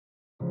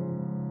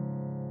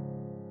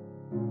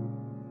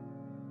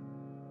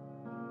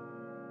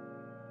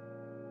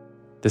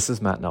This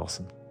is Matt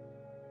Nelson,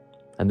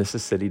 and this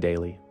is City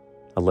Daily,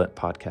 a Lent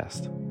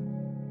podcast.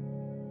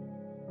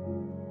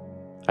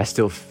 I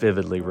still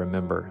vividly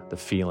remember the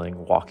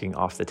feeling walking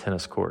off the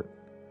tennis court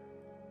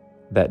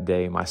that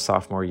day, my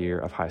sophomore year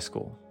of high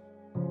school.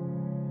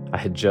 I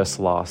had just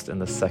lost in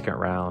the second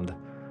round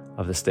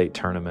of the state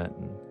tournament,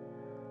 and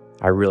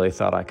I really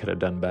thought I could have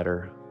done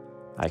better.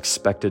 I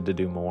expected to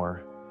do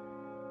more,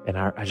 and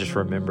I just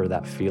remember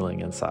that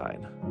feeling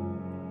inside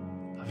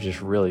of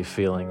just really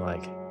feeling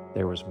like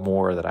there was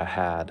more that I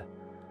had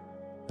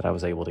that I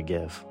was able to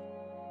give.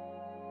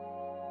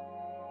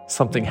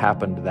 Something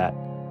happened that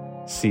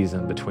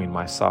season between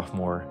my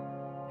sophomore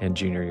and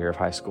junior year of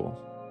high school.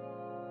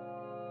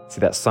 See,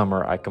 that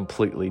summer, I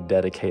completely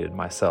dedicated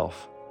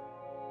myself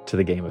to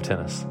the game of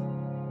tennis.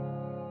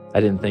 I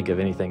didn't think of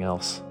anything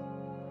else.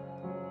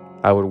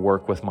 I would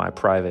work with my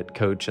private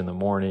coach in the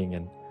morning,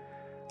 and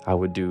I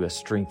would do a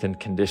strength and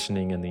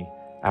conditioning in the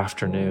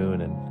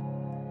afternoon, and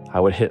I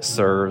would hit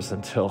serves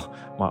until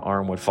my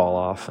arm would fall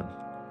off, and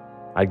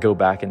I'd go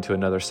back into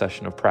another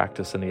session of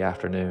practice in the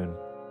afternoon.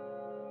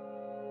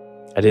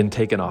 I didn't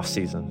take an off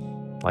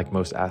season like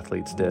most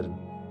athletes did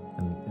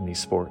in these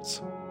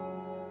sports.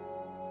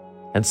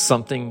 And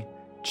something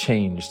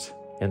changed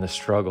in the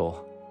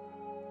struggle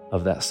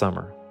of that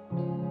summer.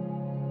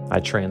 I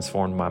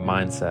transformed my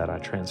mindset. I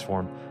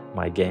transformed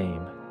my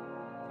game.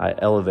 I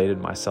elevated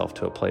myself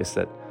to a place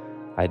that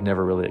I'd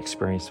never really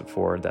experienced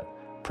before, that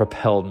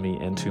propelled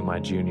me into my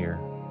junior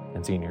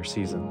and senior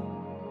season.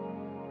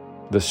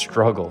 The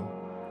struggle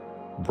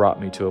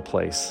brought me to a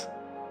place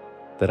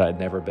that I'd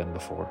never been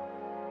before.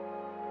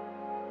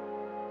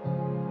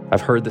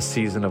 I've heard the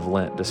season of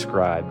Lent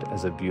described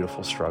as a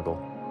beautiful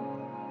struggle.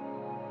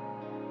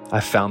 I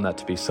found that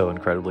to be so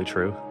incredibly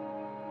true.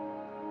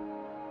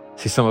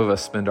 See, some of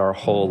us spend our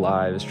whole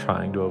lives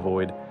trying to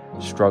avoid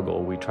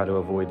struggle. We try to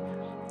avoid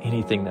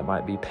anything that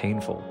might be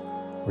painful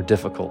or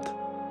difficult.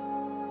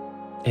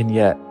 And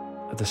yet,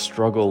 the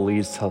struggle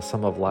leads to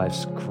some of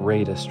life's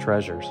greatest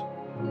treasures.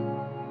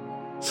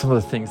 Some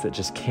of the things that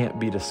just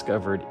can't be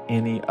discovered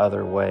any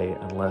other way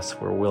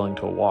unless we're willing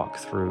to walk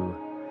through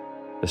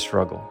the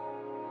struggle.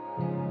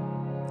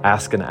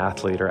 Ask an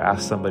athlete or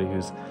ask somebody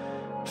who's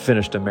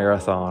finished a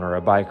marathon or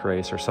a bike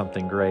race or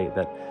something great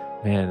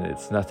that, man,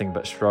 it's nothing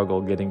but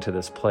struggle getting to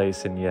this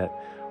place, and yet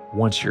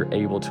once you're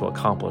able to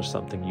accomplish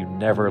something, you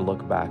never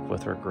look back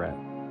with regret,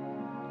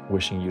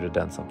 wishing you'd have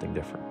done something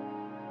different.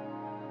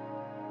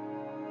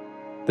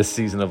 This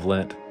season of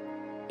Lent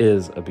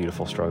is a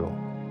beautiful struggle.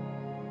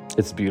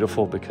 It's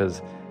beautiful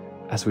because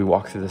as we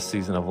walk through this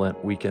season of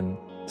Lent, we can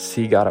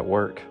see God at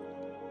work.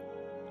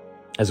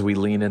 As we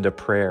lean into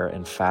prayer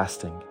and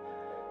fasting,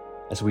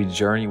 as we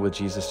journey with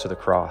Jesus to the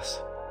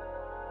cross,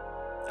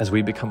 as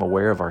we become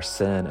aware of our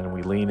sin and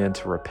we lean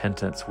into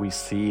repentance, we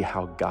see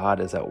how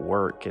God is at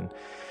work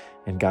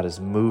and God is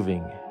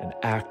moving and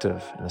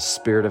active, and the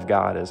Spirit of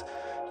God is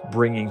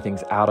bringing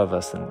things out of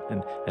us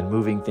and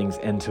moving things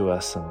into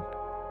us, and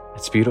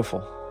it's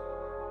beautiful.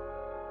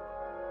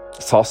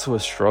 It's also a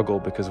struggle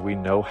because we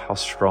know how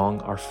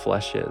strong our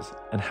flesh is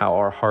and how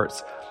our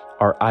hearts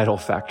are idol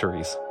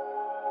factories.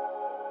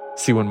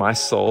 See, when my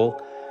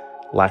soul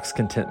lacks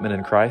contentment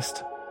in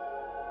Christ,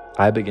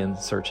 I begin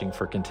searching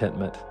for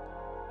contentment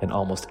in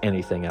almost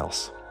anything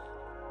else.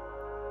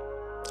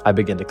 I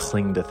begin to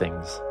cling to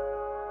things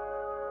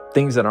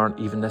that aren't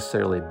even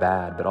necessarily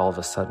bad, but all of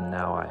a sudden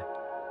now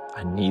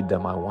I need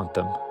them, I want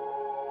them.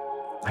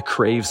 I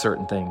crave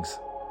certain things.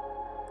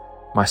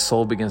 My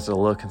soul begins to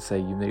look and say,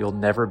 you'll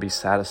never be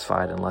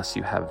satisfied unless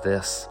you have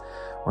this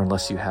or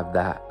unless you have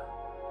that.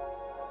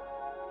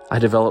 I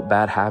develop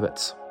bad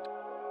habits,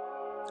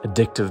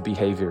 addictive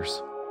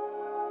behaviors,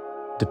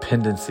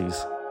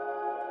 dependencies.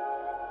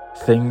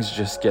 Things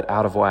just get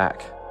out of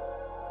whack,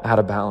 out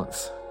of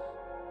balance.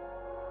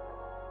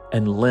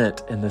 And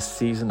Lent, in this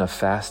season of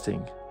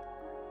fasting,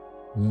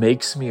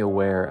 makes me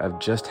aware of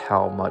just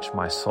how much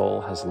my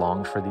soul has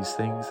longed for these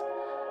things,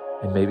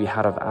 and maybe how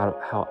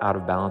out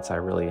of balance I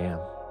really am.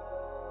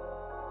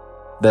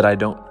 That I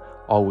don't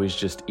always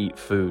just eat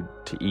food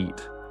to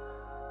eat.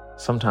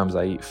 Sometimes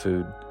I eat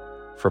food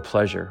for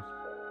pleasure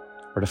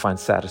or to find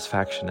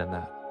satisfaction in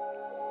that.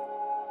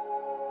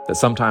 That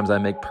sometimes I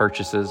make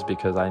purchases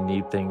because I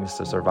need things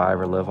to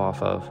survive or live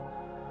off of.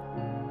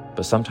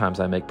 But sometimes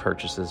I make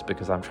purchases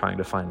because I'm trying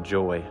to find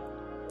joy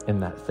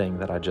in that thing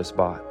that I just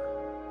bought.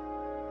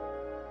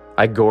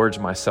 I gorge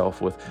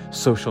myself with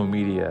social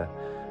media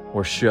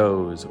or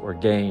shows or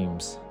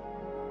games,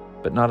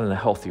 but not in a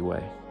healthy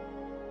way,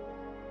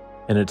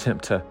 in an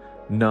attempt to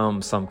numb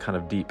some kind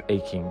of deep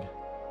aching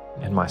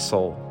in my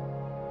soul.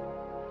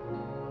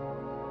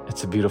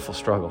 It's a beautiful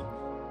struggle.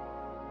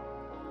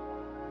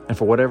 And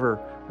for whatever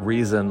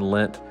reason,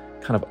 Lent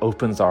kind of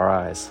opens our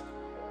eyes.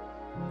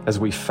 As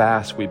we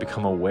fast, we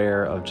become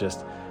aware of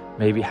just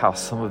maybe how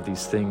some of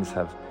these things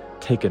have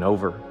taken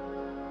over.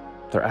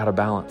 They're out of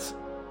balance.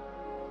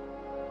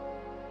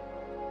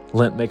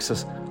 Lent makes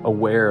us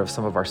aware of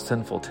some of our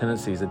sinful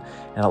tendencies and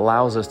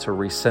allows us to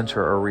recenter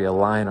or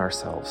realign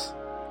ourselves.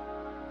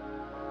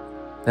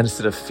 And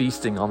instead of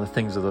feasting on the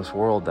things of this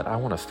world, that I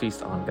want to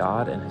feast on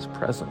God and his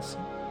presence.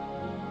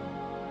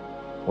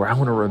 Where I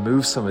want to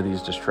remove some of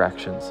these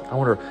distractions. I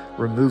want to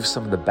remove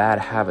some of the bad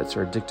habits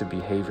or addictive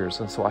behaviors,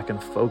 and so I can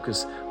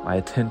focus my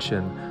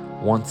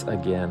attention once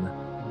again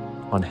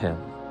on him.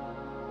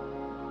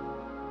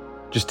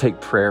 Just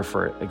take prayer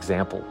for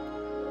example.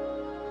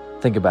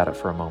 Think about it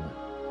for a moment.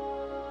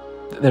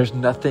 There's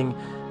nothing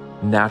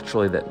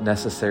naturally that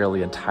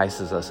necessarily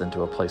entices us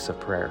into a place of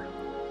prayer.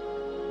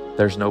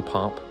 There's no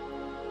pomp.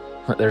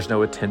 There's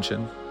no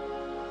attention.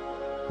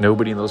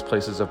 Nobody in those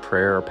places of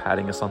prayer are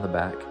patting us on the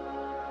back.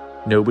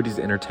 Nobody's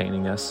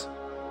entertaining us.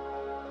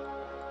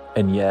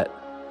 And yet,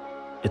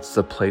 it's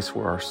the place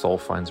where our soul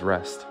finds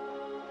rest,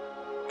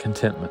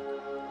 contentment.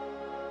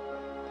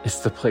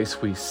 It's the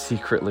place we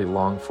secretly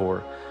long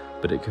for,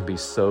 but it can be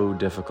so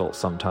difficult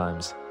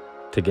sometimes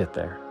to get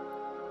there.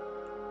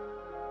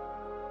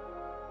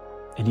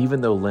 And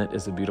even though Lent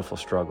is a beautiful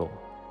struggle,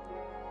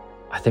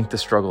 I think the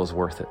struggle is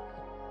worth it.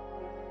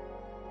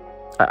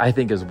 I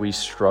think as we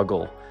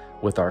struggle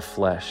with our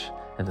flesh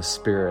and the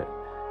spirit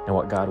and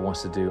what God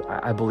wants to do,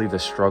 I believe the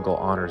struggle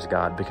honors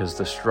God, because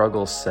the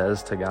struggle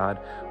says to God,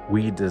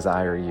 we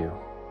desire you.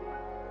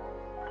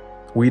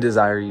 We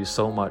desire you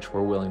so much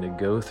we're willing to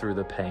go through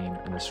the pain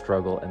and the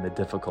struggle and the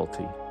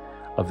difficulty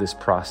of this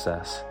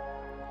process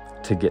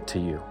to get to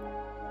you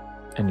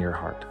and your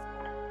heart.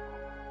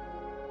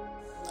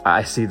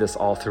 I see this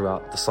all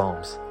throughout the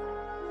Psalms.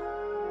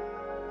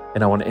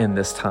 And I want to end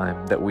this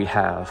time that we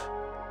have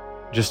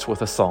just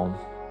with a psalm,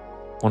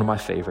 one of my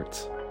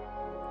favorites,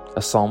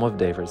 a Psalm of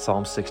David,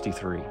 Psalm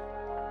 63.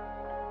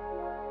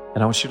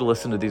 And I want you to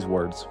listen to these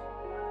words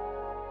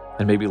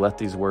and maybe let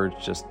these words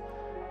just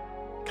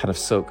kind of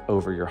soak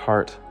over your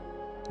heart,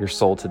 your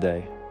soul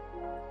today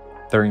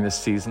during this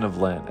season of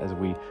Lent, as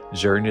we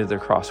journey to the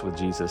cross with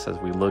Jesus, as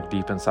we look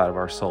deep inside of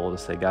our soul to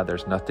say, God,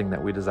 there's nothing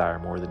that we desire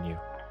more than you.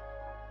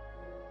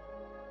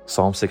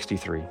 Psalm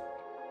 63.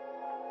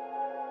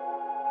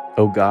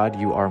 O God,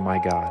 you are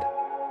my God.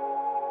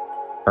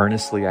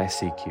 Earnestly I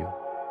seek you.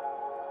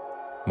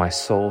 My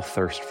soul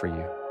thirsts for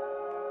you.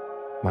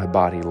 My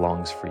body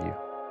longs for you.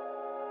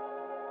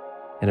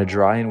 In a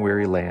dry and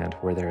weary land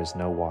where there is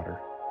no water.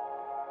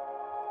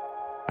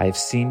 I have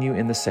seen you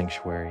in the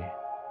sanctuary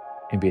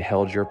and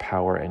beheld your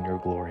power and your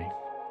glory.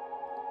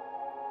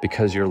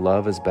 Because your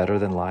love is better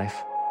than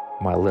life,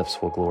 my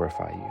lips will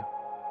glorify you.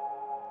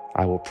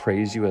 I will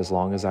praise you as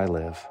long as I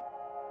live,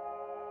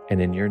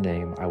 and in your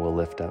name I will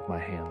lift up my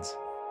hands.